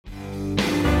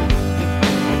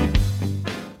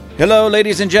Hello,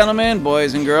 ladies and gentlemen,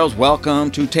 boys and girls. Welcome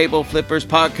to Table Flippers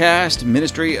Podcast,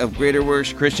 Ministry of Greater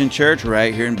Works Christian Church,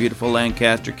 right here in beautiful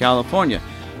Lancaster, California.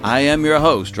 I am your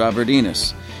host, Robert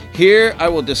Enos. Here I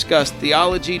will discuss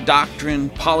theology,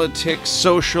 doctrine, politics,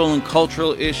 social and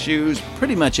cultural issues,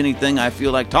 pretty much anything I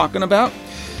feel like talking about.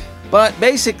 But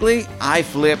basically, I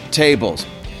flip tables.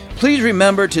 Please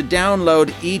remember to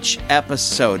download each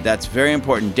episode. That's very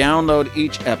important. Download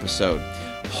each episode.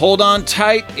 Hold on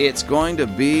tight. It's going to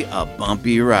be a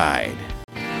bumpy ride.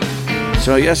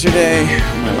 So yesterday,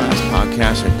 my last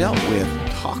podcast, I dealt with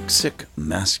toxic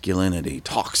masculinity.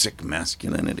 Toxic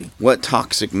masculinity. What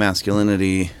toxic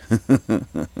masculinity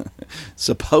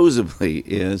supposedly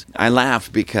is. I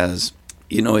laugh because,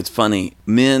 it's funny.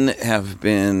 Men have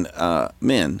been,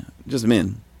 just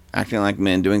men, acting like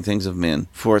men, doing things of men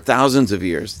for thousands of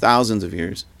years.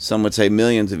 Some would say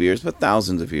millions of years, but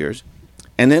thousands of years.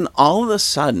 And then all of a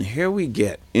sudden, here we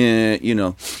get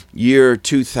in, year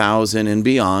 2000 and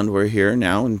beyond. We're here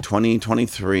now in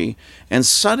 2023. And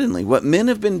suddenly, what men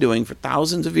have been doing for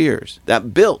thousands of years,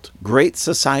 that built great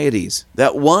societies,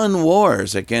 that won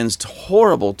wars against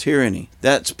horrible tyranny,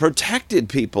 that's protected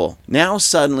people, now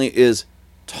suddenly is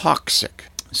toxic.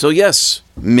 So yes,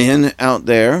 men out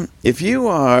there, if you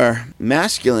are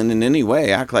masculine in any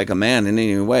way, act like a man in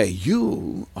any way,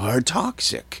 you are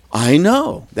toxic. I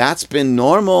know that's been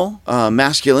normal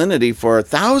masculinity for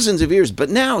thousands of years, but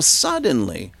now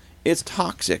suddenly it's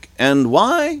toxic. And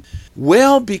why?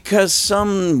 Well, because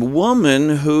some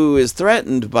woman who is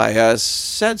threatened by us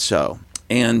said so.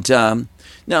 And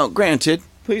now, granted,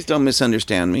 please don't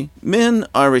misunderstand me. Men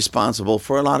are responsible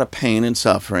for a lot of pain and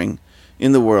suffering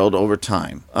in the world over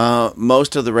time.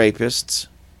 Most of the rapists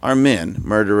are men,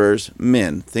 murderers,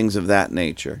 men, things of that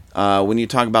nature. When you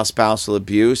talk about spousal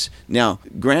abuse, now,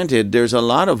 granted, there's a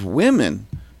lot of women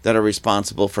that are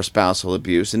responsible for spousal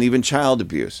abuse and even child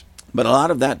abuse. But a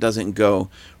lot of that doesn't go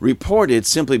reported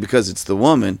simply because it's the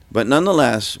woman. But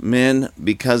nonetheless, men,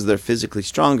 because they're physically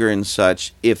stronger and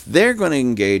such, if they're going to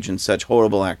engage in such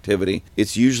horrible activity,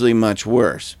 it's usually much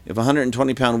worse. If a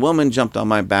 120-pound woman jumped on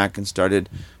my back and started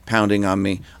pounding on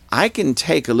me, I can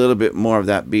take a little bit more of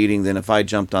that beating than if I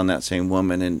jumped on that same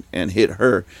woman and hit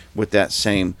her with that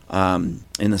same,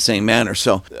 in the same manner.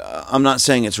 So I'm not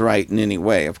saying it's right in any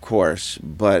way, of course,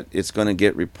 but it's going to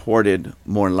get reported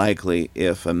more likely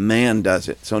if a man does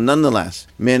it. So nonetheless,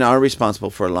 men are responsible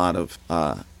for a lot of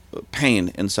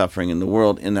pain and suffering in the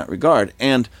world in that regard.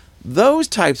 And those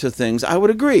types of things, I would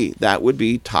agree, that would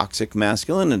be toxic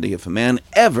masculinity. If a man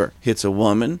ever hits a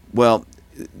woman, well,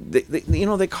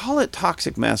 they call it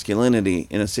toxic masculinity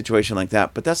in a situation like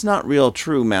that, but that's not real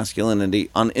true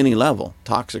masculinity on any level,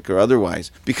 toxic or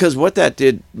otherwise. Because what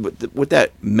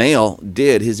that male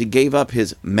did is he gave up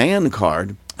his man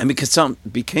card and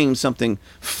became something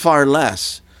far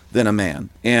less than a man.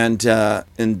 And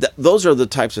those are the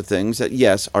types of things that,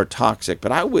 yes, are toxic,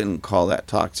 but I wouldn't call that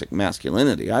toxic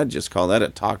masculinity. I'd just call that a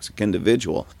toxic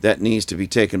individual that needs to be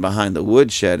taken behind the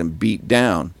woodshed and beat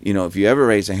down. If you ever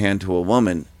raise a hand to a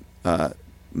woman,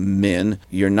 men,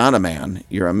 you're not a man,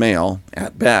 you're a male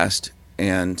at best.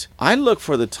 And I look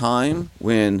for the time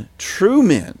when true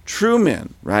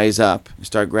men rise up and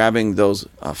start grabbing those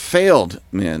failed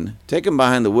men, take them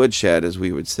behind the woodshed, as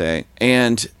we would say,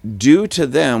 and do to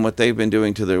them what they've been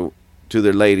doing to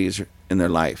their ladies in their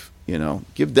life.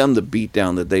 Give them the beat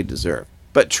down that they deserve.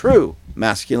 But true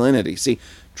masculinity,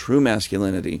 true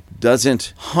masculinity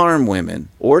doesn't harm women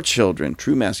or children.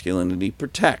 True masculinity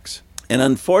protects. And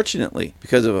unfortunately,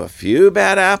 because of a few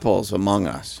bad apples among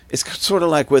us, it's sort of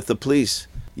like with the police.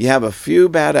 You have a few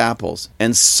bad apples,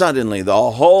 and suddenly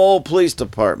the whole police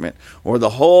department or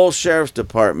the whole sheriff's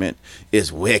department is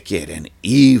wicked and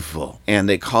evil. And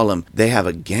they have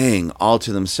a gang all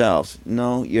to themselves.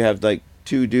 No, you have like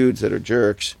two dudes that are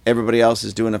jerks. Everybody else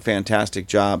is doing a fantastic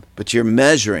job, but you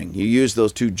use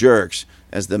those two jerks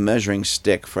as the measuring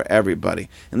stick for everybody.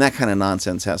 And that kind of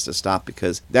nonsense has to stop,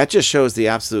 because that just shows the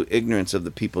absolute ignorance of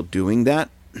the people doing that.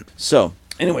 So,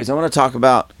 anyways, I want to talk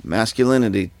about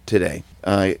masculinity today.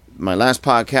 My last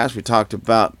podcast, we talked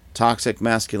about toxic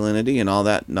masculinity and all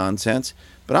that nonsense.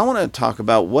 But I want to talk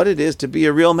about what it is to be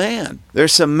a real man.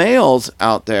 There's some males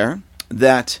out there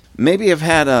that maybe have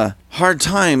had a hard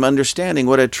time understanding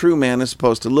what a true man is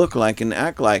supposed to look like and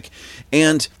act like.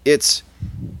 And it's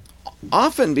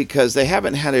often because they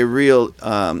haven't had a real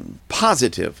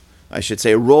positive,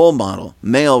 male role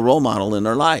model in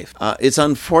their life. It's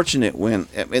unfortunate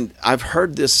and I've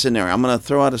heard this scenario. I'm going to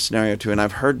throw out a scenario too, and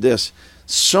I've heard this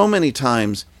so many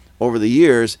times over the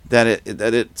years that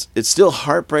it's still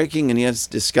heartbreaking and yet it's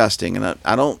disgusting. And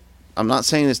I don't I'm not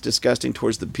saying it's disgusting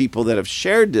towards the people that have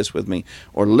shared this with me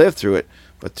or lived through it,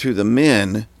 but through the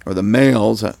men or the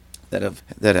males that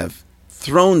have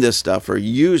thrown this stuff or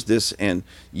used this and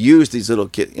used these little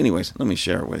kids. Anyways, let me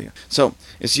share it with you. So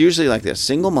it's usually like this: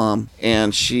 single mom,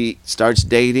 and she starts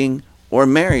dating or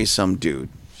marries some dude.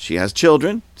 She has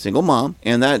children, single mom,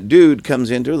 and that dude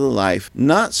comes into the life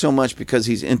not so much because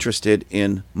he's interested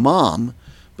in mom,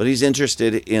 but he's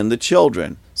interested in the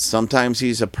children. Sometimes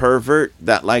he's a pervert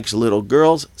that likes little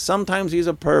girls. Sometimes he's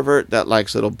a pervert that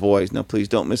likes little boys. Now, please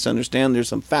don't misunderstand. There's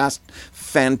some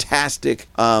fantastic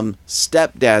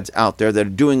stepdads out there that are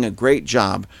doing a great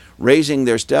job raising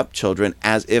their stepchildren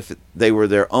as if they were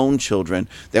their own children,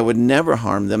 that would never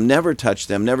harm them, never touch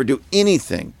them, never do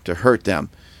anything to hurt them.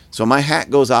 So my hat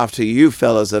goes off to you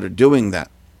fellas that are doing that.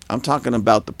 I'm talking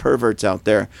about the perverts out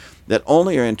there that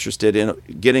only are interested in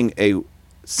getting a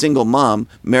single mom,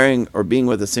 marrying or being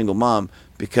with a single mom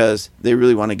because they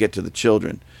really want to get to the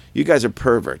children. You guys are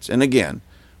perverts. And again,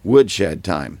 woodshed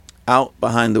time. Out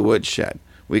behind the woodshed.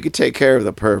 We could take care of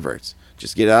the perverts.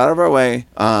 Just get out of our way.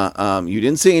 You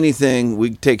didn't see anything.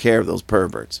 We take care of those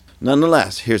perverts.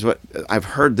 Nonetheless, here's what I've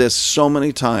heard this so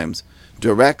many times,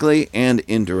 directly and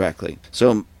indirectly.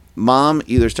 So mom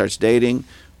either starts dating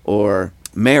or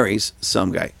marries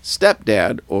some guy.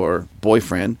 Stepdad or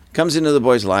boyfriend comes into the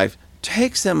boy's life,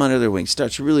 takes them under their wing,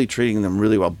 starts really treating them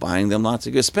really well, buying them lots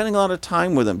of goods, spending a lot of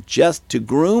time with them just to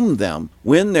groom them,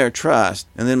 win their trust,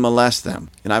 and then molest them.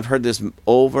 And I've heard this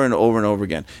over and over and over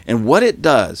again. And what it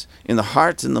does in the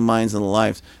hearts and the minds and the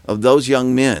lives of those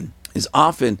young men is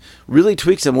often really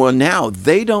tweaks them. Well, now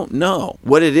they don't know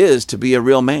what it is to be a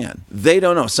real man. They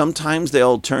don't know. Sometimes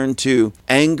they'll turn to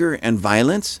anger and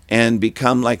violence and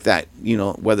become like that,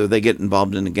 whether they get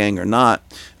involved in a gang or not.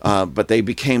 But they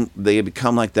become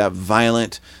like that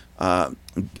violent,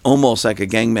 almost like a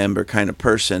gang member kind of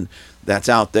person that's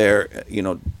out there,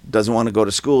 doesn't want to go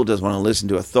to school, doesn't want to listen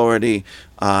to authority,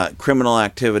 criminal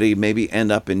activity, maybe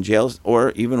end up in jail,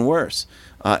 or even worse,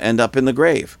 end up in the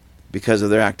grave because of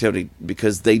their activity,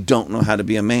 because they don't know how to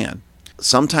be a man.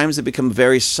 Sometimes they become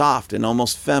very soft and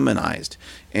almost feminized,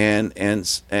 and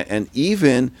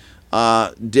even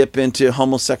dip into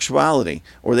homosexuality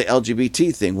or the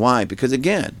LGBT thing. Why? Because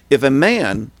again, if a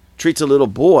man treats a little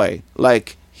boy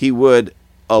like he would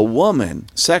a woman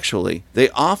sexually, they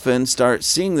often start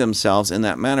seeing themselves in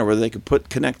that manner. Whether they could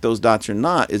connect those dots or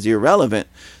not is irrelevant.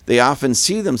 They often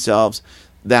see themselves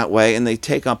that way, and they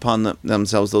take upon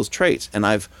themselves those traits. And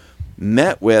I've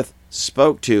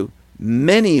spoke to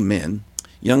many men,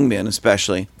 young men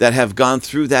especially, that have gone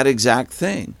through that exact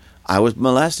thing. I was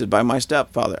molested by my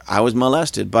stepfather. I was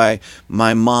molested by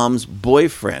my mom's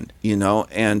boyfriend,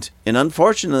 and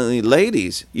unfortunately,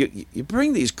 ladies, you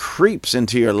bring these creeps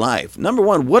into your life. Number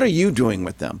one, what are you doing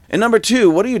with them? And number two,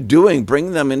 what are you doing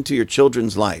bringing them into your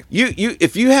children's life?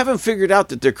 If you haven't figured out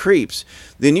that they're creeps,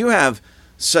 then you have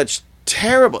such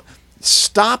terrible...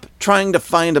 Stop trying to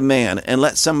find a man and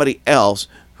let somebody else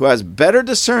who has better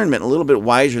discernment, a little bit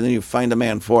wiser than you, find a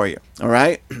man for you. All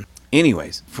right?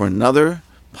 Anyways, for another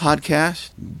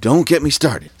podcast, don't get me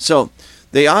started. So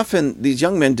these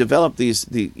young men develop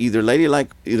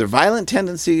either violent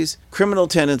tendencies, criminal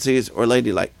tendencies, or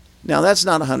ladylike. Now, that's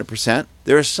not 100%.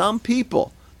 There are some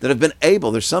people that have been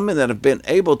able, there's some men that have been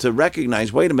able to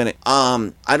recognize, wait a minute,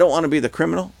 I don't want to be the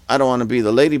criminal. I don't want to be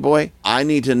the lady boy. I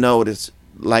need to know what it's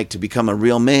like to become a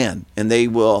real man, and they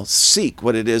will seek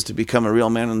what it is to become a real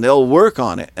man, and they'll work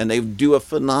on it, and they do a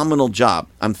phenomenal job.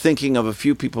 I'm thinking of a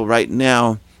few people right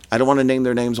now. I don't want to name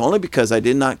their names only because I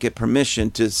did not get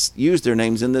permission to use their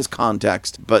names in this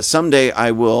context, but someday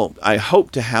I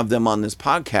hope to have them on this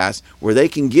podcast where they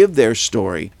can give their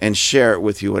story and share it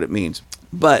with you what it means.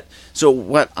 But so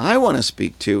what I want to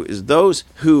speak to is those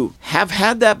who have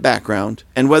had that background,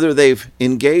 and whether they've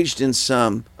engaged in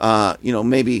some,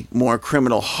 maybe more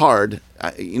criminal hard,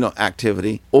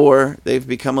 activity, or they've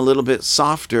become a little bit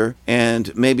softer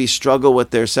and maybe struggle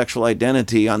with their sexual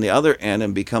identity on the other end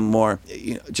and become more,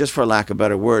 just for lack of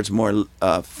better words, more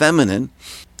feminine.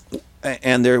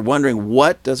 And they're wondering,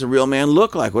 what does a real man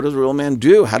look like? What does a real man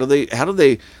do? How do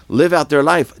they live out their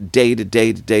life day to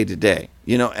day to day to day?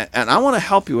 And I want to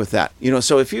help you with that.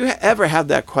 So if you ever have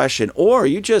that question, or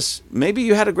maybe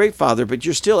you had a great father, but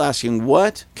you're still asking,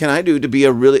 what can I do to be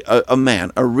a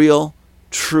man, a real,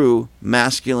 true,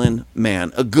 masculine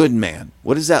man, a good man?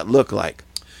 What does that look like?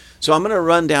 So I'm going to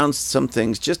run down some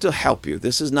things just to help you.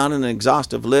 This is not an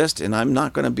exhaustive list, and I'm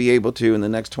not going to be able to, in the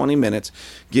next 20 minutes,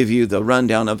 give you the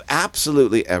rundown of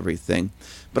absolutely everything.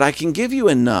 But I can give you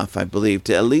enough, I believe,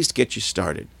 to at least get you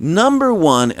started. Number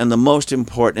one, and the most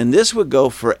important, and this would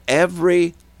go for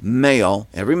every male,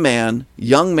 every man,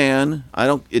 young man,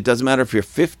 it doesn't matter if you're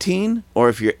 15 or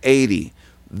if you're 80.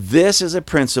 This is a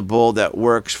principle that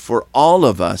works for all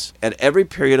of us at every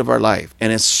period of our life.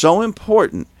 And it's so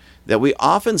important that we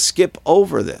often skip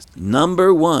over this.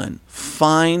 Number one,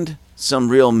 find some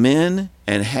real men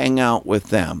and hang out with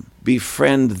them.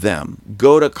 Befriend them.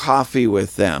 Go to coffee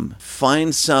with them.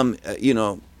 Find some,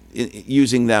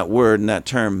 using that word and that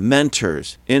term,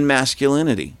 mentors in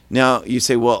masculinity. Now, you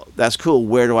say, well, that's cool.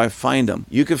 Where do I find them?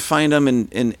 You can find them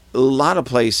in a lot of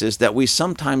places that we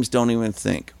sometimes don't even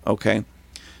think, okay?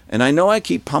 And I know I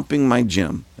keep pumping my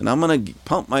gym, and I'm going to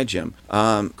pump my gym.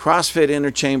 CrossFit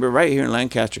Interchamber right here in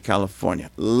Lancaster, California.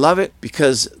 Love it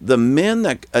because the men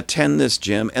that attend this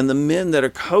gym and the men that are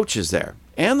coaches there,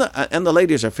 and the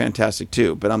ladies are fantastic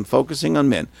too, but I'm focusing on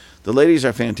men. The ladies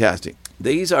are fantastic.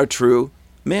 These are true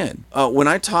men. When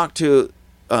I talk to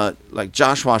like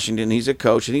Josh Washington, he's a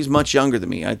coach, and he's much younger than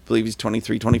me. I believe he's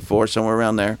 23, 24, somewhere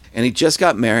around there. And he just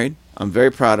got married. I'm very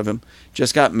proud of him.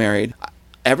 Just got married.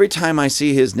 Every time I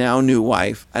see his now new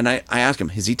wife, and I ask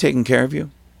him, is he taking care of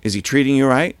you? Is he treating you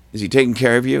right? Is he taking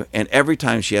care of you? And every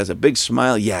time she has a big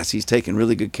smile, yes, he's taking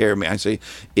really good care of me. I say,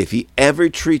 if he ever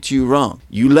treats you wrong,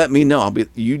 you let me know.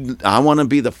 I want to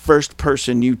be the first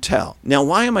person you tell. Now,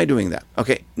 why am I doing that?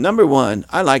 Okay, number one,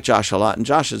 I like Josh a lot, and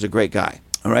Josh is a great guy,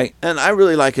 all right? And I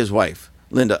really like his wife,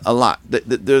 Linda, a lot.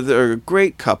 They're a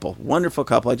great couple, wonderful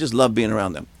couple. I just love being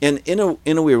around them. And in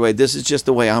a weird way, this is just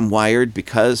the way I'm wired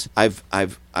because I've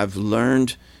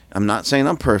learned. I'm not saying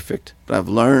I'm perfect, but I've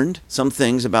learned some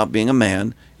things about being a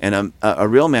man. And a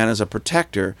real man is a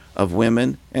protector of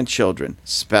women and children,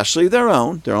 especially their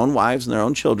own wives and their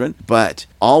own children. But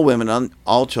all women,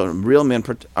 all children, real men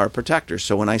are protectors.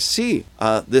 So when I see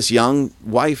this young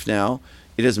wife now,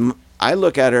 I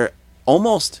look at her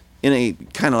almost in a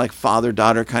kind of like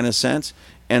father-daughter kind of sense.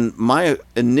 And my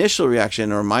initial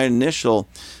reaction or my initial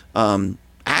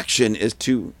action is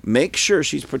to make sure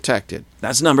she's protected.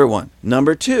 That's number one.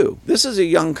 Number two, this is a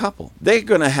young couple. They're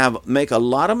going to make a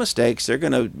lot of mistakes. They're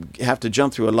going to have to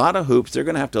jump through a lot of hoops. They're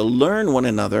going to have to learn one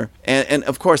another. And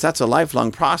of course, that's a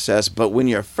lifelong process. But when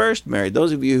you're first married,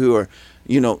 those of you who are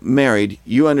married,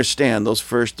 you understand those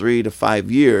first 3 to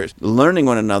 5 years, learning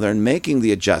one another and making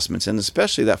the adjustments, and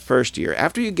especially that first year.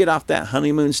 After you get off that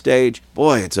honeymoon stage,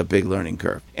 boy, it's a big learning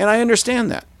curve. And I understand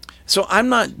that. So I'm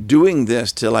not doing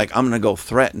this to I'm going to go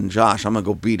threaten Josh. I'm going to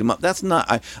go beat him up. That's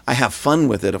not, I have fun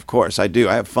with it, of course. I do.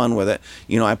 I have fun with it.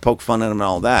 I poke fun at him and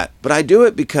all that. But I do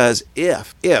it because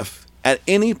if at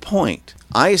any point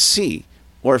I see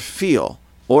or feel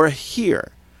or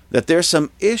hear that there's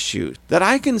some issues that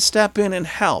I can step in and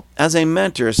help as a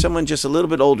mentor, someone just a little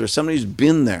bit older, somebody who's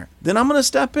been there, then I'm going to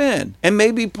step in and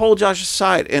maybe pull Josh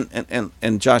aside.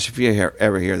 And Josh, if you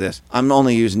ever hear this, I'm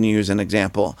only using you as an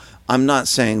example. I'm not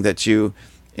saying that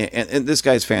and this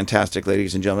guy's fantastic,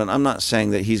 ladies and gentlemen. I'm not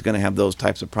saying that he's going to have those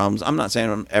types of problems. I'm not saying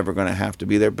I'm ever going to have to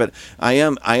be there, but I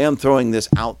am throwing this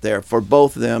out there for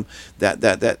both of them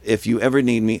that if you ever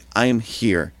need me, I am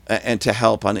here and to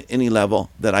help on any level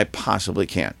that I possibly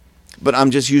can. But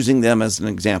I'm just using them as an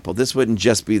example. This wouldn't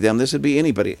just be them. This would be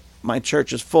anybody. My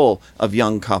church is full of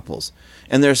young couples.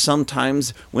 And there's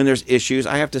sometimes when there's issues,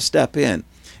 I have to step in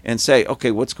and say,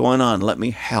 okay, what's going on? Let me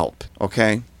help,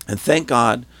 okay? And thank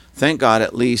God,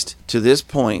 at least to this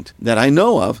point that I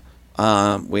know of,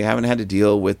 we haven't had to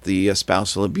deal with the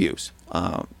spousal abuse.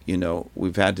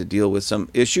 We've had to deal with some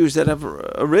issues that have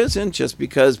arisen just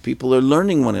because people are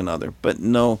learning one another, but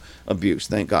no abuse,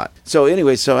 thank God. So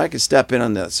anyway, so I could step in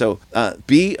on that. So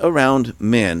be around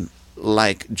men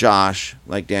like Josh,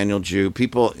 like Daniel Jew,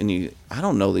 people, and I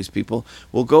don't know these people,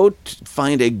 will go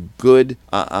find a good,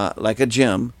 like a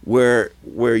gym where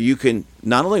you can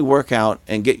not only work out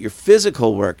and get your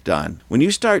physical work done. When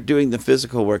you start doing the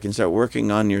physical work and start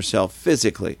working on yourself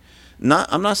physically,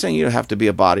 I'm not saying you have to be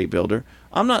a bodybuilder.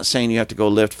 I'm not saying you have to go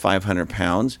lift 500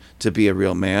 pounds to be a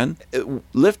real man.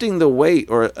 Lifting the weight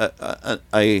or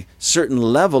a certain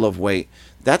level of weight,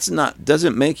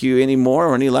 doesn't make you any more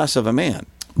or any less of a man.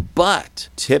 But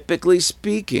typically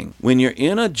speaking, when you're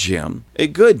in a gym, a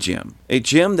good gym, a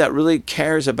gym that really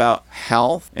cares about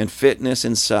health and fitness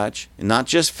and such, and not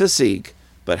just physique,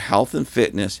 but health and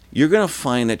fitness, you're going to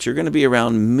find that you're going to be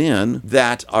around men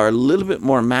that are a little bit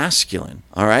more masculine,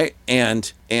 all right?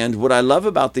 And what I love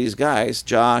about these guys,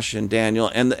 Josh and Daniel,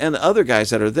 and the other guys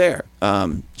that are there,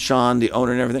 Sean, the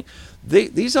owner and everything,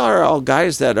 these are all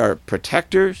guys that are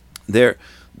protectors. They're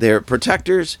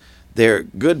protectors. They're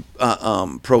good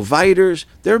providers.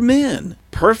 They're men.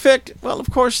 Perfect? Well, of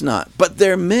course not. But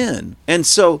they're men. And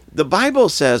so the Bible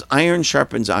says iron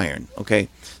sharpens iron, okay?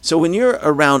 So when you're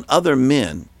around other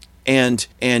men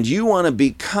and you want to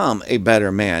become a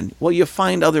better man, well, you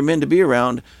find other men to be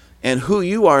around, and who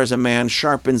you are as a man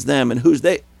sharpens them, and who's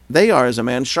they are as a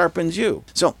man sharpens you.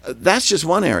 So that's just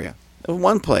one area,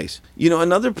 one place.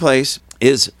 Another place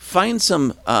is find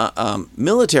some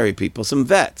military people, some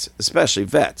vets, especially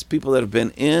vets, people that have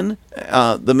been in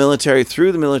the military,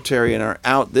 through the military, and are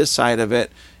out this side of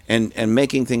it, and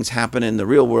making things happen in the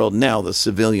real world now, the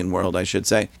civilian world, I should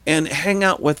say, and hang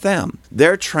out with them.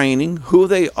 Their training, who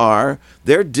they are,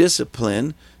 their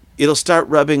discipline, it'll start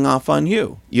rubbing off on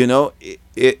you.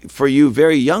 For you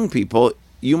very young people,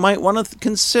 you might want to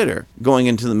consider going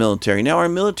into the military. Now, our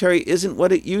military isn't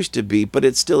what it used to be, but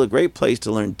it's still a great place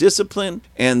to learn discipline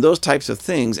and those types of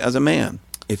things as a man.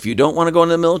 If you don't want to go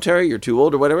into the military, you're too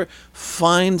old or whatever,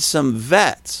 find some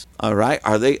vets, all right?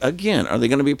 Are they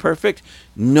going to be perfect?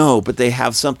 No, but they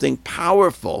have something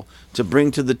powerful to bring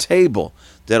to the table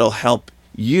that'll help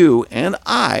you and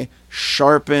I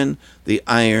sharpen the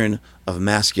iron of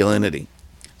masculinity.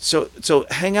 So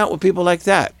hang out with people like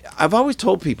that. I've always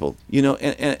told people,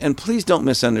 and please don't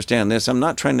misunderstand this. I'm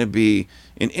not trying to be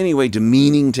in any way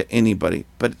demeaning to anybody.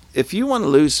 But if you want to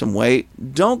lose some weight,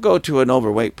 don't go to an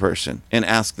overweight person and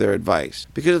ask their advice.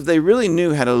 Because if they really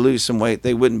knew how to lose some weight,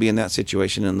 they wouldn't be in that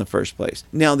situation in the first place.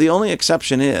 Now, the only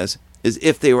exception is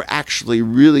if they were actually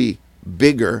really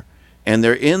bigger and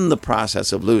they're in the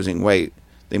process of losing weight.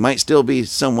 They might still be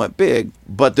somewhat big,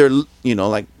 but they're,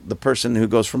 like the person who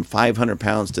goes from 500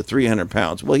 pounds to 300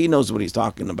 pounds. Well, he knows what he's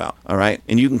talking about, all right?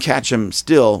 And you can catch him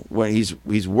still when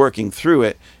he's working through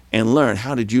it and learn,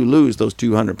 how did you lose those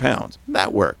 200 pounds?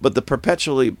 That worked. But the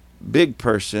perpetually big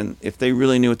person, if they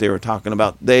really knew what they were talking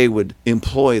about, they would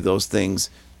employ those things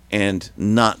and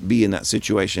not be in that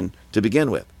situation to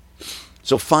begin with.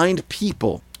 So find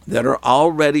people that are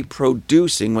already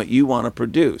producing what you want to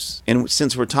produce. And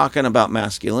since we're talking about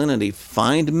masculinity,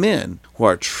 find men who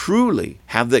are truly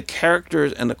have the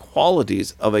characters and the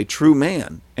qualities of a true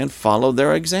man and follow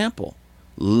their example.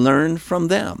 Learn from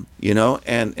them,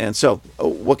 and so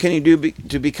what can you do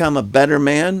to become a better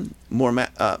man?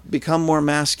 Become more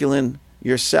masculine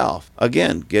yourself.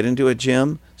 Again, get into a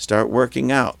gym, start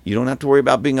working out. You don't have to worry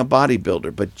about being a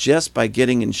bodybuilder, but just by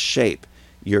getting in shape,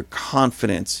 your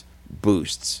confidence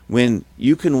boosts. When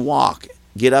you can walk,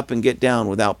 get up and get down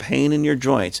without pain in your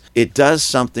joints, it does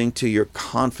something to your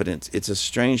confidence. It's a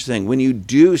strange thing. When you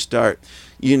do start,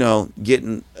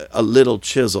 getting a little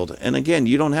chiseled, and again,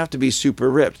 you don't have to be super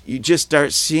ripped. You just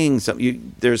start seeing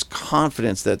something. There's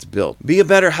confidence that's built. Be a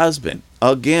better husband.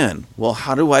 Again, well,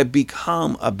 how do I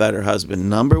become a better husband?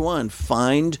 Number one,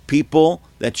 find people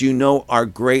that you know are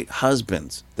great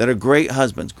husbands,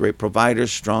 great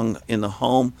providers, strong in the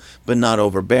home, but not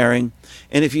overbearing.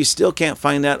 And if you still can't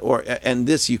find that, and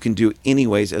this you can do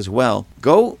anyways as well,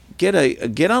 go get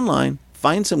online,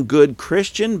 find some good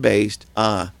Christian-based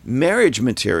marriage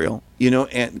material,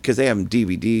 and because they have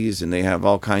DVDs and they have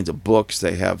all kinds of books.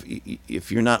 They have,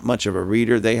 if you're not much of a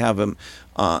reader, they have them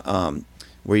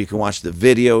where you can watch the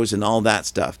videos and all that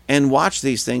stuff, and watch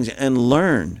these things and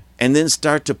learn, and then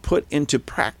start to put into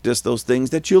practice those things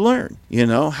that you learn.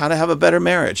 How to have a better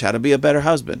marriage, how to be a better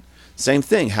husband. Same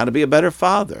thing, how to be a better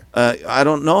father. I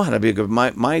don't know how to be a good.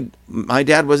 My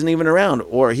dad wasn't even around,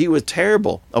 or he was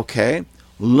terrible. Okay.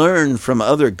 Learn from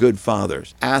other good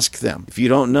fathers. Ask them. If you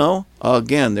don't know,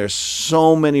 again, there's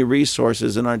so many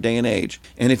resources in our day and age.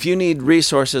 And if you need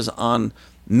resources on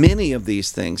many of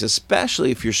these things, especially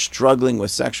if you're struggling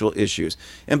with sexual issues.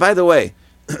 And by the way,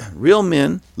 real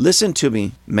men, listen to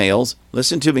me, males,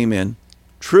 listen to me, men.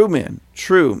 True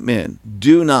men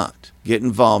do not get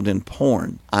involved in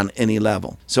porn on any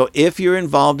level. So if you're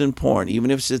involved in porn, even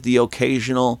if it's the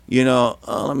occasional,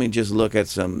 let me just look at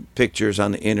some pictures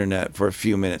on the internet for a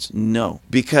few minutes. No,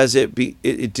 because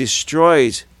it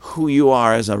destroys who you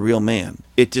are as a real man.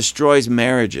 It destroys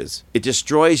marriages. It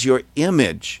destroys your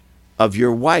image of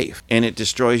your wife, and it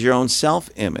destroys your own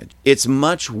self-image. It's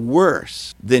much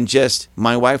worse than just,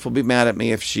 my wife will be mad at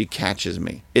me if she catches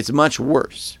me. It's much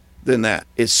worse than that.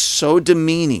 It's so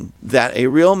demeaning that a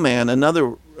real man,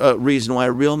 another reason why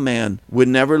a real man would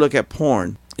never look at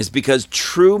porn is because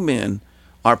true men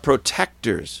are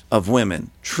protectors of women.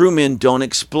 True men don't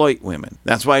exploit women.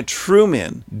 That's why true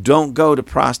men don't go to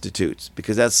prostitutes,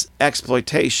 because that's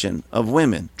exploitation of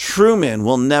women. True men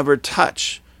will never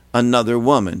touch another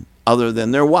woman other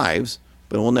than their wives,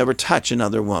 but will never touch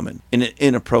another woman in an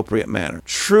inappropriate manner.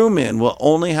 True men will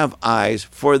only have eyes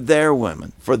for their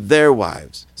women, for their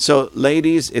wives. So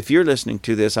ladies, if you're listening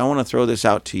to this, I want to throw this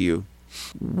out to you.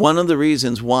 One of the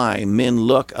reasons why men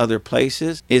look other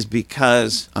places is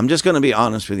because, I'm just going to be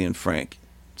honest with you and frank,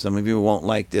 Some of you won't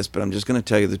like this, but I'm just going to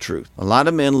tell you the truth. A lot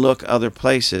of men look other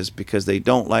places because they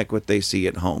don't like what they see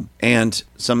at home. And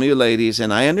some of you ladies,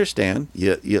 and I understand,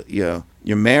 you're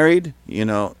married,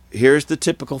 here's the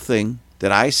typical thing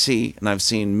that I see, and I've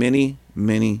seen many,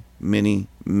 many, many,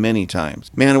 many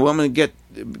times. Man and woman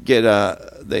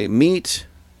they meet.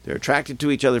 They're attracted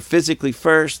to each other physically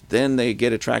first, then they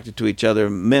get attracted to each other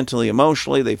mentally,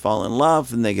 emotionally, they fall in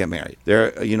love, and they get married.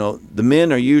 The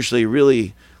men are usually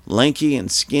really lanky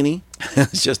and skinny.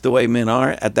 It's just the way men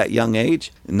are at that young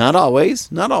age. Not always,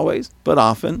 but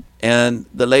often. And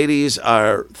the ladies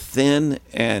are thin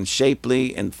and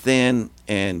shapely and thin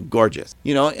and gorgeous.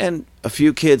 And a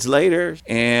few kids later,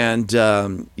 and,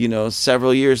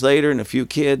 several years later and a few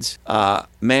kids,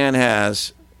 man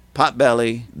has pot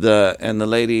belly, and the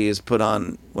lady is put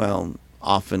on,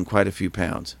 often quite a few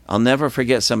pounds. I'll never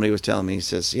forget, somebody was telling me, he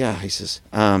said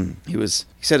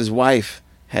his wife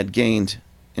had gained,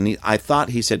 and I thought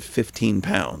he said 15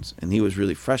 pounds, and he was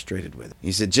really frustrated with it.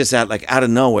 He said just out of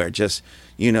nowhere,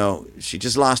 she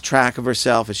just lost track of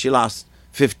herself,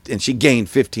 and she gained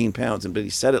 15 pounds. But he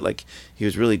said it like he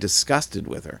was really disgusted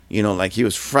with her, like he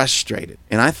was frustrated.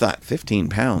 And I thought, 15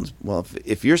 pounds? Well,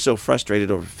 if you're so frustrated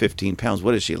over 15 pounds,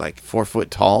 what is she, like 4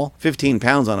 foot tall? 15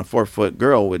 pounds on a 4 foot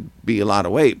girl would be a lot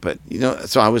of weight. But,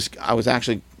 so I was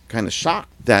actually kind of shocked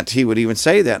that he would even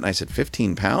say that. And I said,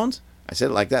 15 pounds? I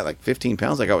said it like that, like 15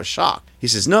 pounds, like I was shocked. He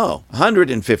says, no,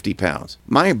 150 pounds.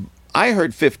 I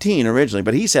heard 15 originally,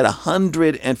 but he said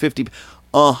 150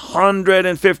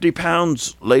 150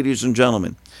 pounds, ladies and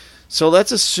gentlemen. So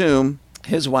let's assume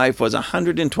his wife was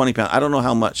 120 pounds. I don't know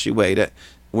how much she weighed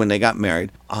when they got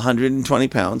married. 120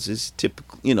 pounds is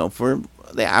typical, for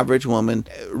the average woman,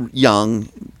 young,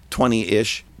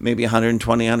 20-ish, maybe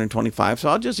 120, 125. So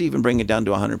I'll just even bring it down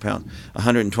to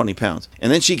 120 pounds.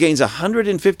 And then she gains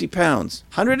 150 pounds.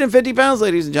 150 pounds,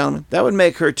 ladies and gentlemen. That would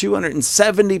make her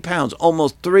 270 pounds,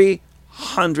 almost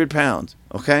 300 pounds.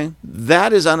 Okay?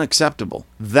 That is unacceptable.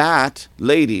 That,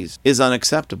 ladies, is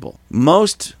unacceptable.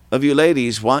 Most of you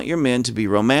ladies want your men to be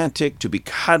romantic, to be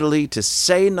cuddly, to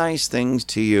say nice things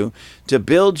to you, to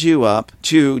build you up,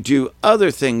 to do other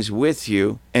things with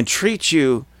you, and treat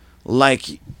you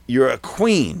like you're a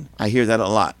queen. I hear that a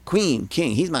lot. Queen,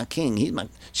 king, he's my king,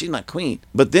 she's my queen.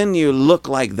 But then you look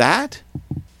like that?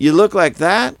 You look like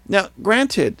that? Now,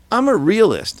 granted, I'm a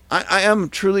realist. I am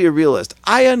truly a realist.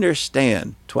 I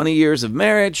understand 20 years of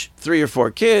marriage, 3 or 4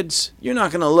 kids. You're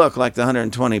not going to look like the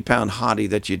 120-pound hottie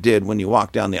that you did when you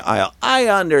walked down the aisle. I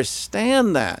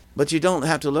understand that. But you don't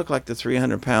have to look like the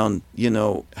 300-pound,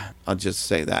 I'll just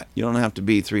say that. You don't have to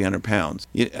be 300 pounds.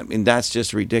 That's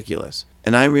just ridiculous.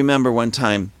 And I remember one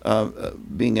time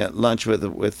being at lunch with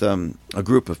a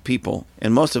group of people,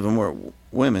 and most of them were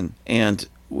women, and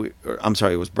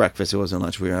it was breakfast. It wasn't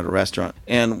lunch. We were at a restaurant.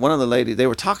 And one of the ladies, they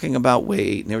were talking about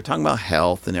weight, and they were talking about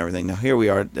health and everything. Now, here we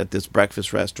are at this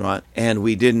breakfast restaurant, and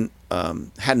we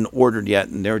hadn't ordered yet,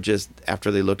 and they were just,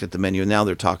 after they looked at the menu, now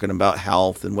they're talking about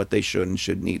health and what they should and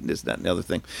shouldn't eat and this, that, and the other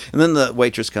thing. And then the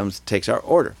waitress comes, takes our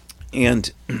order.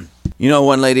 And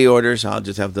one lady orders, I'll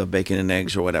just have the bacon and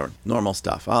eggs or whatever, normal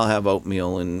stuff. I'll have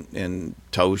oatmeal and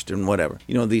toast and whatever,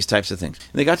 these types of things.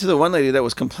 And they got to the one lady that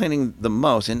was complaining the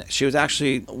most, and she was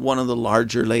actually one of the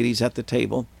larger ladies at the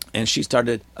table. And she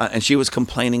started, and she was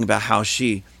complaining about how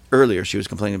she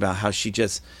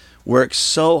just works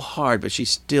so hard, but she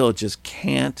still just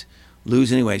can't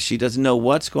lose any weight. She doesn't know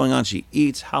what's going on. She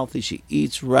eats healthy. She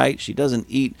eats right. She doesn't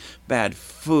eat bad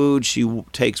food. She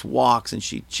takes walks, and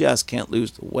she just can't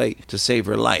lose the weight to save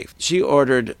her life. She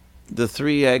ordered the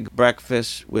 3-egg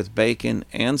breakfast with bacon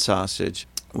and sausage,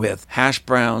 with hash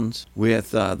browns,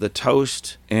 with the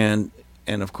toast, and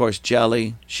of course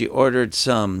jelly. She ordered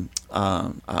some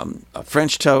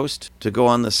French toast to go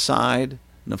on the side.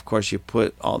 And of course, you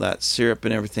put all that syrup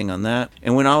and everything on that.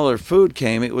 And when all her food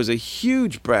came, it was a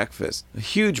huge breakfast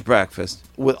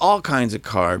with all kinds of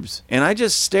carbs. And I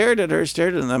just stared at her,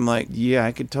 and I'm like, yeah,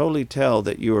 I could totally tell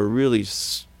that you were really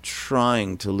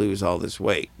trying to lose all this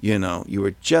weight. You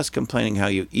were just complaining how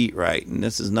you eat right, and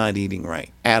this is not eating right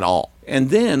at all.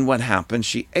 And then what happened?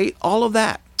 She ate all of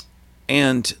that.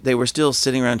 And they were still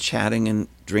sitting around chatting and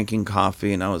drinking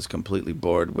coffee, and I was completely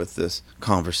bored with this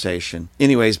conversation.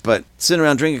 Anyways, but sitting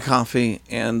around drinking coffee,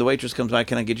 and the waitress comes by,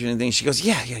 can I get you anything? She goes,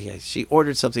 yeah. She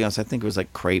ordered something else. I think it was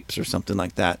like crepes or something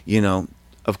like that,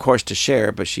 of course to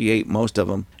share, but she ate most of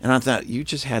them. And I thought, you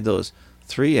just had those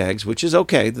 3 eggs, which is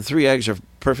okay. The 3 eggs are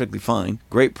perfectly fine.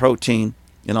 Great protein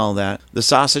and all that. The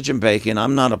sausage and bacon,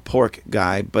 I'm not a pork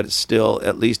guy, but it's still,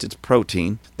 at least it's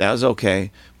protein. That was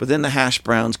okay. But then the hash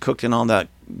browns cooked in all that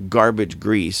garbage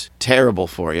grease, terrible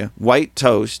for you. White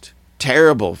toast,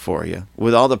 terrible for you.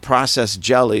 With all the processed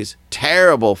jellies,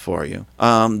 terrible for you.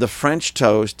 The French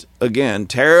toast, again,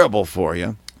 terrible for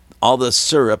you. All the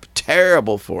syrup,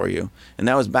 terrible for you. And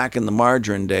that was back in the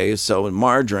margarine days, so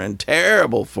margarine,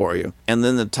 terrible for you. And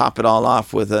then to top it all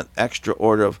off with an extra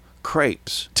order of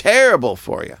crepes, terrible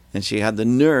for you. And she had the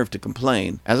nerve to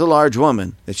complain, as a large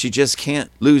woman, that she just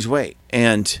can't lose weight.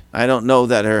 And I don't know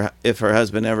that if her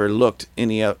husband ever looked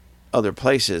any other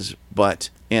places,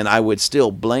 and I would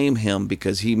still blame him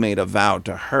because he made a vow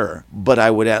to her, but I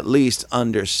would at least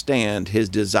understand his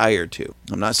desire to.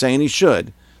 I'm not saying he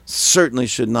should. Certainly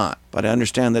should not. But I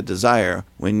understand that desire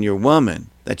when your woman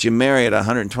that you marry at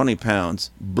 120 pounds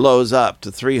blows up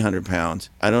to 300 pounds.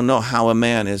 I don't know how a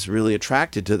man is really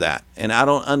attracted to that. And I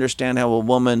don't understand how a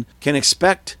woman can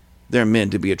expect their men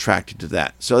to be attracted to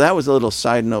that. So that was a little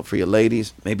side note for you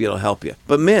ladies. Maybe it'll help you.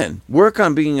 But men, work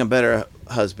on being a better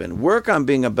husband. Work on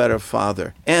being a better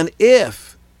father. And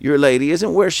if your lady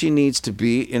isn't where she needs to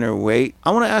be in her weight,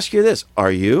 I want to ask you this.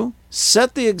 Are you?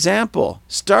 Set the example.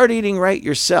 Start eating right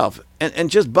yourself and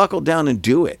just buckle down and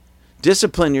do it.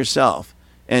 Discipline yourself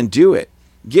and do it.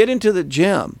 Get into the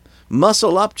gym.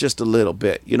 Muscle up just a little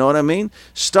bit. You know what I mean?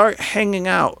 Start hanging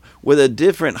out with a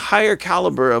different, higher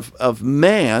caliber of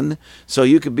man so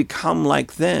you can become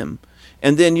like them.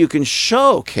 And then you can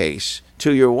showcase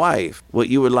to your wife what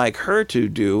you would like her to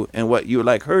do and what you would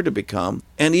like her to become.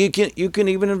 And you can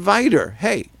even invite her.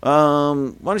 Hey,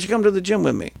 why don't you come to the gym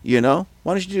with me? You know,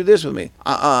 why don't you do this with me?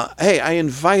 Hey, I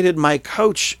invited my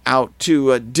coach out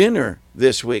to dinner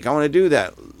this week. I want to do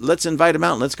that. Let's invite him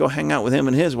out and let's go hang out with him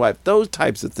and his wife. Those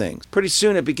types of things. Pretty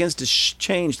soon it begins to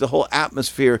change the whole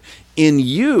atmosphere in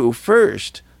you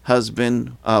first,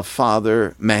 husband,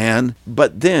 father, man,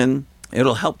 but then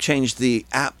it'll help change the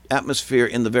atmosphere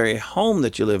in the very home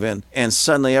that you live in, and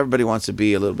suddenly everybody wants to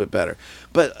be a little bit better.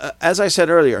 But as I said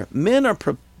earlier, men are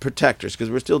protectors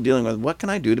because we're still dealing with what can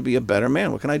I do to be a better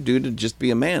man? What can I do to just be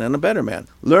a man and a better man?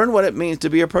 Learn what it means to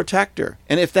be a protector.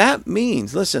 And if that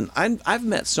means, listen, I've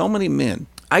met so many men.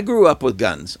 I grew up with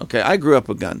guns, okay? I grew up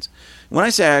with guns. When I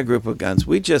say I grew up with guns,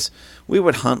 we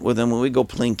would hunt with them and we'd go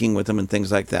plinking with them and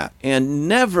things like that. And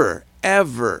never,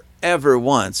 ever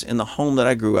once in the home that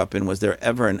I grew up in was there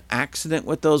ever an accident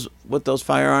with those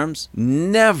firearms.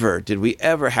 Never did we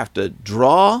ever have to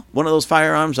draw one of those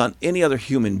firearms on any other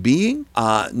human being.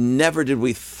 Never did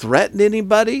we threaten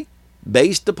anybody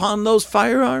based upon those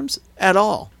firearms at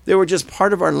all. They were just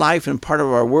part of our life and part of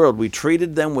our world. We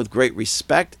treated them with great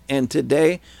respect, and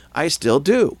today I still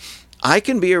do. I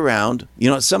can be around,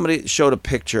 somebody showed a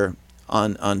picture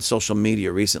on social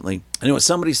media recently. And it was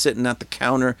somebody sitting at the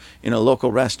counter in a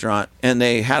local restaurant, and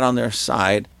they had on their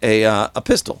side a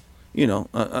pistol,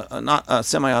 not a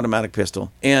semi-automatic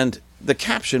pistol. And the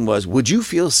caption was, "Would you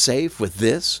feel safe with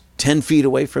this 10 feet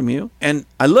away from you?" And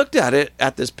I looked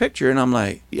at this picture, and I'm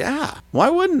like, yeah, why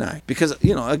wouldn't I? Because,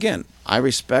 again, I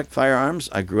respect firearms.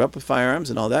 I grew up with firearms,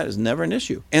 and all that is never an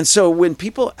issue. And so when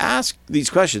people ask these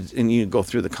questions, and you go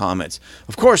through the comments,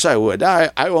 of course I would. I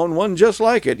own one just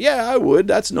like it. Yeah, I would.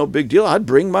 That's no big deal. I'd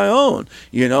bring my own,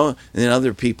 And then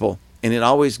other people, and it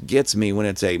always gets me when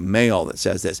it's a male that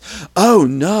says this. "Oh,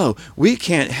 no, we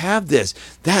can't have this.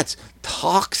 That's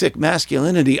toxic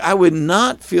masculinity. I would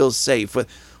not feel safe with..."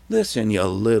 Listen, you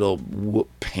little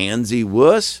pansy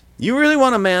wuss. You really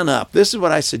want to man up. This is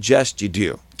what I suggest you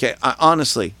do. Okay,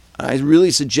 honestly, I really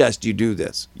suggest you do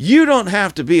this. You don't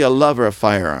have to be a lover of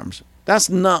firearms. That's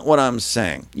not what I'm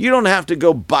saying. You don't have to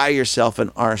go buy yourself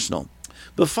an arsenal.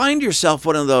 But find yourself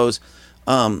one of those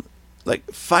like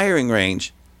firing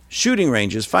range, shooting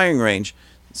ranges, firing range.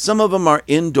 Some of them are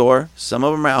indoor, some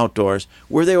of them are outdoors,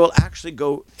 where they will actually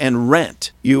go and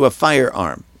rent you a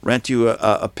firearm, rent you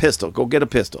a pistol. Go get a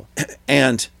pistol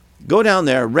and go down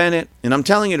there, rent it. And I'm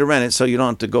telling you to rent it so you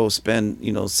don't have to go spend,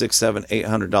 $600, $700,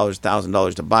 $800,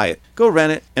 $1,000 to buy it. Go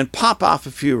rent it and pop off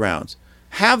a few rounds.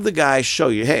 Have the guy show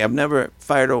you, "Hey, I've never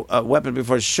fired a weapon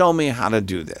before. Show me how to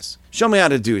do this. Show me how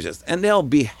to do this." And they'll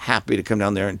be happy to come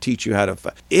down there and teach you how to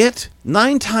fight.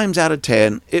 9 times out of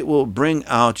 10, it will bring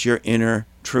out your inner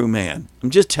true man. I'm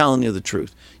just telling you the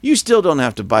truth. You still don't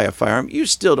have to buy a firearm. You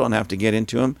still don't have to get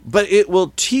into them. But it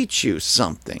will teach you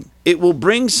something. It will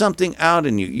bring something out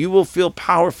in you. You will feel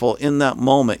powerful in that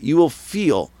moment. You will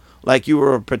feel like you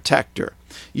were a protector.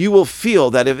 You will feel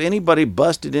that if anybody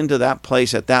busted into that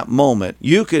place at that moment,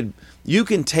 you can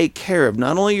take care of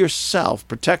not only yourself,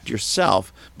 protect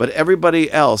yourself, but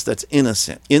everybody else that's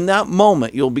innocent. In that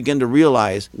moment, you'll begin to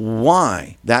realize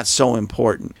why that's so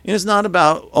important. And it's not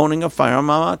about owning a firearm.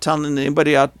 I'm not telling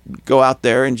anybody go out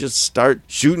there and just start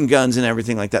shooting guns and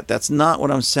everything like that. That's not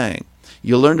what I'm saying.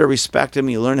 You learn to respect them.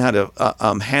 You learn how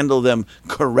to handle them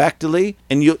correctly.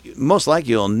 And most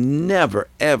likely you'll never,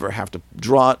 ever have to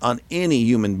draw it on any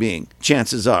human being,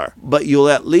 chances are. But you'll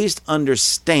at least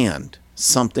understand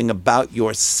something about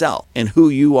yourself and who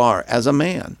you are as a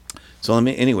man. So let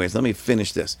me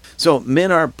finish this. So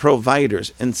men are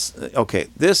providers. And okay,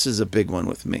 this is a big one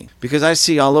with me because I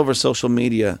see all over social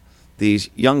media, these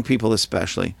young people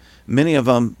especially, many of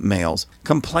them males,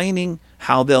 complaining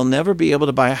how they'll never be able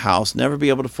to buy a house, never be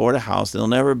able to afford a house. They'll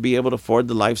never be able to afford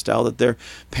the lifestyle that their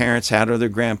parents had or their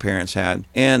grandparents had.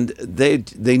 And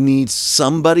they need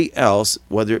somebody else,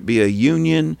 whether it be a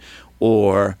union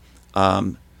or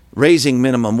raising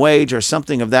minimum wage or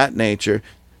something of that nature,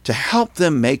 to help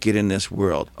them make it in this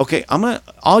world. Okay,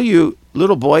 all you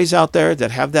little boys out there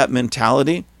that have that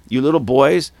mentality, you little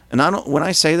boys, and when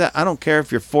I say that, I don't care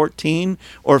if you're 14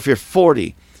 or if you're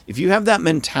 40. If you have that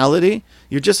mentality,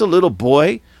 you're just a little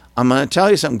boy. I'm going to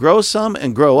tell you something, grow some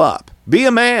and grow up. Be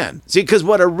a man. See, because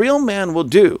what a real man will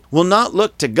do will not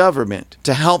look to government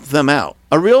to help them out.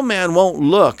 A real man won't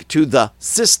look to the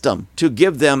system to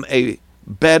give them a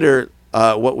better,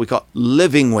 what we call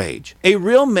living wage. A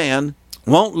real man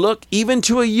won't look even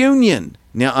to a union.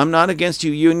 Now, I'm not against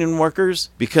you union workers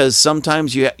because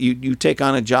sometimes you take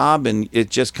on a job and it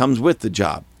just comes with the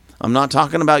job. I'm not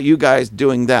talking about you guys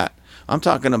doing that. I'm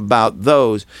talking about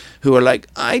those who are like,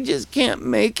 I just can't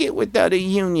make it without a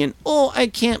union. Oh, I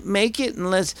can't make it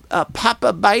unless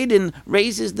Papa Biden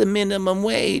raises the minimum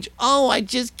wage. Oh, I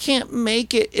just can't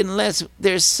make it unless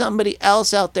there's somebody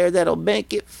else out there that'll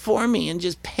make it for me and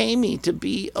just pay me to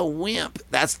be a wimp.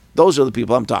 Those are the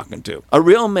people I'm talking to. A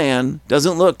real man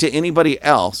doesn't look to anybody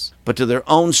else but to their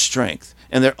own strength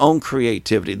and their own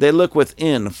creativity. They look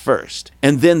within first,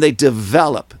 and then they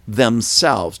develop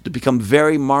themselves to become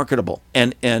very marketable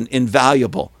and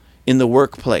invaluable in the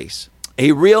workplace.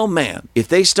 A real man, if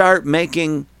they start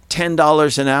making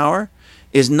 $10 an hour,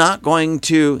 is not going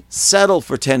to settle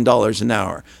for $10 an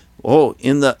hour. Oh,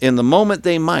 in the moment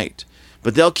they might,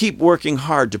 but they'll keep working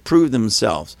hard to prove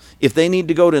themselves. If they need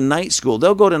to go to night school,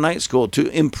 they'll go to night school to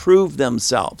improve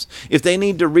themselves. If they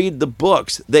need to read the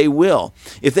books, they will.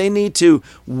 If they need to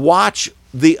watch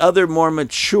the other more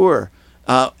mature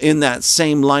in that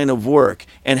same line of work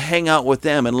and hang out with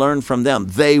them and learn from them,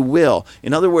 they will.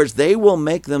 In other words, they will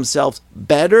make themselves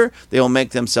better. They will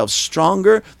make themselves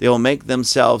stronger. They will make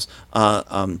themselves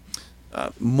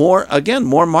more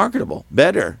marketable,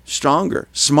 better, stronger,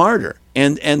 smarter.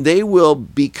 And they will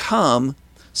become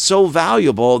so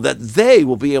valuable that they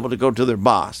will be able to go to their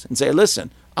boss and say,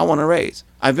 listen, I want a raise.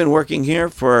 I've been working here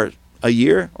for a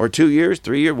year or 2 years,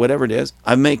 3 years, whatever it is.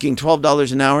 I'm making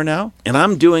 $12 an hour now, and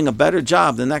I'm doing a better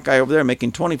job than that guy over there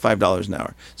making $25 an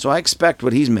hour. So I expect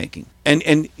what he's making.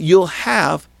 And you'll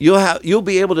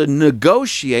be able to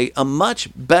negotiate a much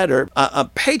better a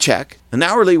paycheck, an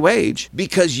hourly wage,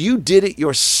 because you did it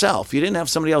yourself. You didn't have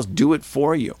somebody else do it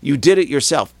for you. You did it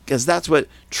yourself, because that's what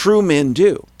true men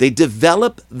do. They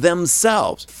develop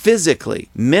themselves physically,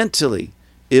 mentally,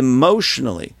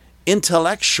 emotionally,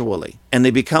 intellectually, and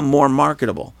they become more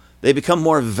marketable. They become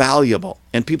more valuable,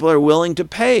 and people are willing to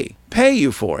pay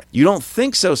you for it. You don't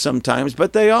think so sometimes,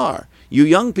 but they are. You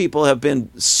young people have been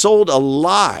sold a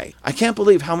lie. I can't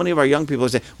believe how many of our young people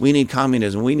say, we need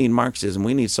communism, we need Marxism,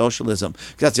 we need socialism,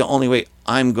 because that's the only way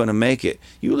I'm going to make it.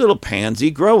 You little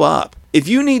pansy, grow up. If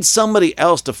you need somebody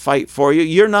else to fight for you,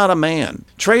 you're not a man.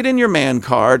 Trade in your man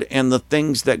card and the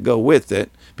things that go with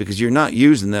it, because you're not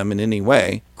using them in any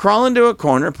way. Crawl into a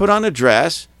corner, put on a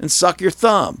dress, and suck your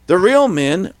thumb. The real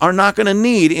men are not going to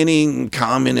need any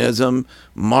communism,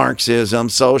 Marxism,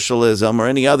 socialism, or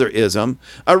any other ism.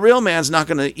 A real man's not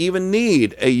going to even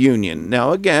need a union.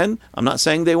 Now, again, I'm not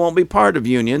saying they won't be part of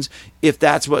unions. If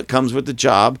that's what comes with the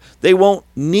job, they won't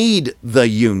need the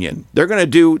union. They're going to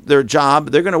do their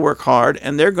job, they're going to work hard,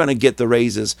 and they're going to get the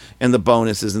raises and the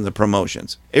bonuses and the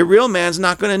promotions. A real man's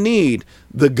not going to need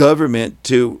the government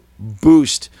to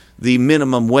boost the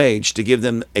minimum wage to give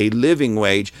them a living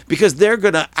wage, because they're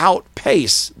going to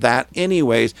outpace that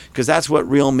anyways, because that's what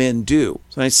real men do.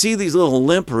 So I see these little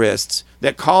limp wrists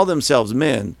that call themselves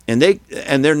men, and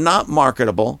they're not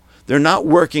marketable. They're not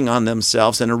working on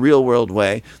themselves in a real world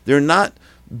way. They're not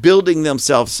building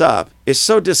themselves up. It's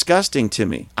so disgusting to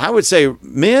me. I would say,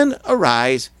 men,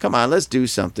 arise. Come on, let's do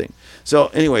something. So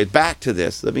anyway, back to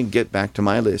this. Let me get back to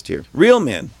my list here. Real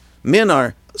men. Men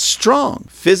are strong,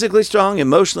 physically strong,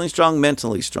 emotionally strong,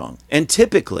 mentally strong. And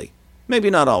typically, maybe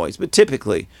not always, but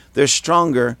typically they're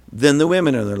stronger than the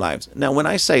women in their lives. Now, when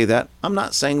I say that, I'm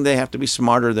not saying they have to be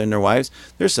smarter than their wives.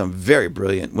 There's some very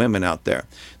brilliant women out there.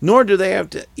 Nor do they have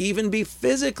to even be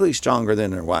physically stronger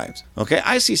than their wives. Okay,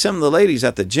 I see some of the ladies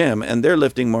at the gym and they're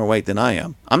lifting more weight than I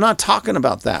am. I'm not talking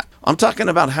about that. I'm talking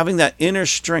about having that inner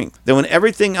strength that when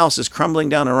everything else is crumbling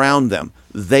down around them,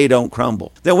 they don't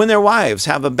crumble. That when their wives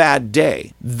have a bad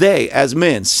day, they as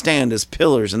men stand as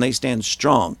pillars and they stand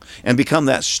strong and become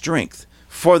that strength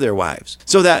for their wives.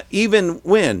 So that even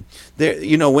when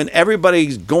when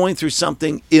everybody's going through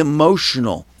something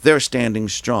emotional, they're standing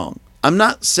strong. I'm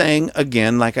not saying,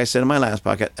 again, like I said in my last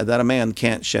podcast, that a man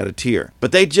can't shed a tear,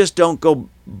 but they just don't go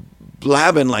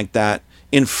blabbing like that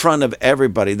in front of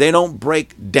everybody. They don't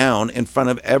break down in front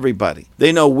of everybody.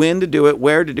 They know when to do it,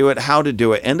 where to do it, how to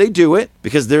do it, and they do it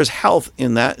because there's health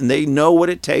in that, and they know what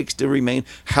it takes to remain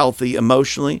healthy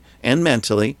emotionally and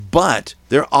mentally, but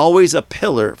they're always a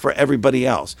pillar for everybody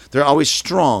else. They're always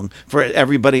strong for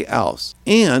everybody else.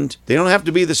 And they don't have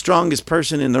to be the strongest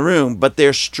person in the room, but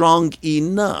they're strong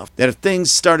enough that if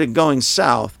things started going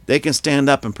south, they can stand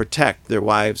up and protect their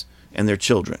wives and their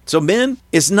children. So men,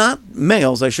 it's not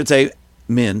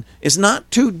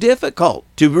too difficult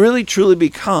to really truly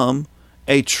become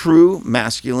a true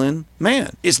masculine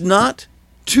man. It's not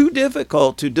too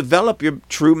difficult to develop your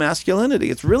true masculinity.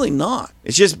 It's really not.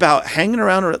 It's just about hanging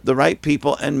around the right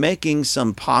people and making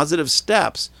some positive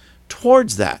steps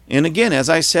towards that. And again, as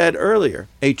I said earlier,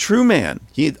 a true man,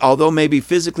 he, although maybe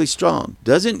physically strong,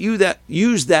 doesn't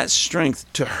use that strength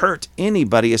to hurt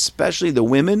anybody, especially the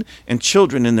women and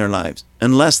children in their lives,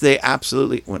 unless they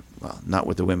absolutely, well, not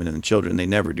with the women and the children, they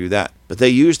never do that, but they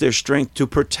use their strength to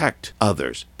protect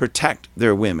others, protect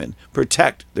their women,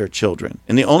 protect their children.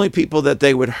 And the only people that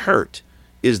they would hurt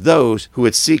is those who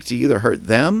would seek to either hurt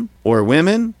them or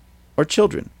women or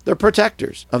children. They're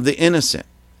protectors of the innocent.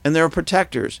 And they're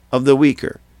protectors of the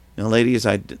weaker. Now, ladies,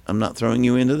 I'm not throwing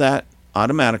you into that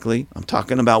automatically. I'm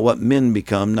talking about what men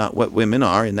become, not what women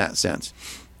are in that sense.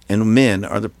 And men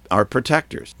are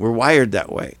protectors. We're wired that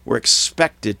way. We're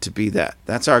expected to be that.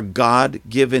 That's our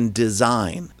God-given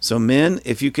design. So men,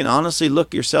 if you can honestly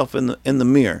look yourself in the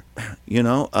mirror, I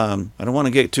don't want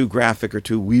to get too graphic or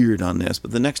too weird on this,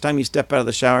 but the next time you step out of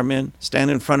the shower, men,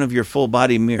 stand in front of your full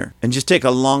body mirror and just take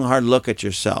a long, hard look at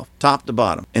yourself, top to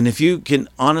bottom. And if you can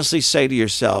honestly say to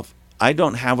yourself, I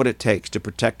don't have what it takes to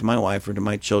protect my wife or to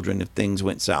my children if things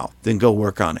went south, then go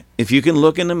work on it. If you can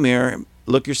look in the mirror,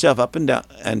 look yourself up and down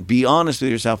and be honest with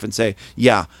yourself and say,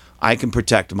 yeah, I can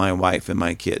protect my wife and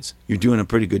my kids. You're doing a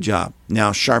pretty good job.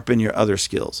 Now sharpen your other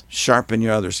skills.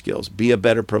 Be a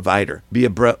better provider. Be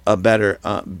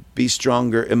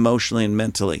stronger emotionally and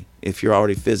mentally if you're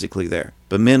already physically there.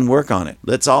 But men, work on it.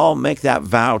 Let's all make that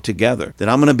vow together that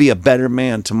I'm going to be a better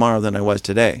man tomorrow than I was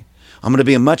today. I'm going to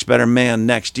be a much better man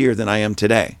next year than I am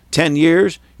today. 10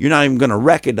 years, you're not even going to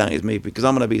recognize me because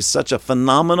I'm going to be such a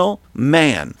phenomenal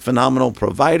man, phenomenal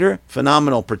provider,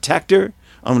 phenomenal protector.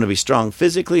 I'm going to be strong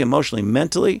physically, emotionally,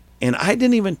 mentally. And I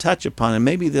didn't even touch upon it.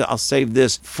 Maybe I'll save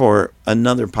this for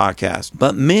another podcast.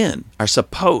 But men are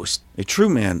supposed, a true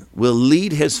man will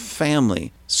lead his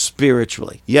family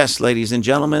spiritually. Yes, ladies and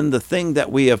gentlemen, the thing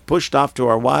that we have pushed off to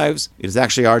our wives is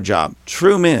actually our job.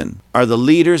 True men are the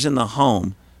leaders in the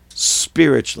home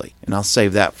spiritually. And I'll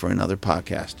save that for another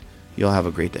podcast. You'll have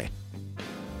a great day.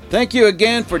 Thank you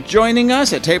again for joining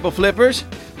us at Table Flippers.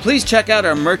 Please check out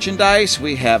our merchandise.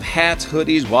 We have hats,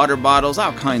 hoodies, water bottles,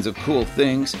 all kinds of cool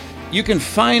things. You can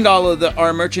find all of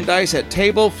our merchandise at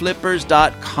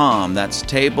tableflippers.com. That's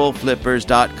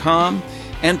tableflippers.com.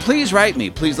 And please write me.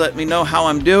 Please let me know how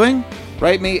I'm doing.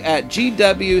 Write me at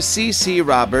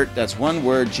gwccrobert, that's one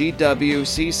word,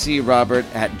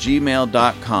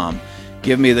 gwccrobert@gmail.com.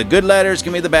 Give me the good letters,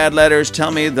 give me the bad letters, tell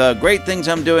me the great things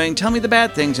I'm doing, tell me the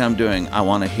bad things I'm doing. I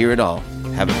want to hear it all.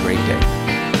 Have a great day.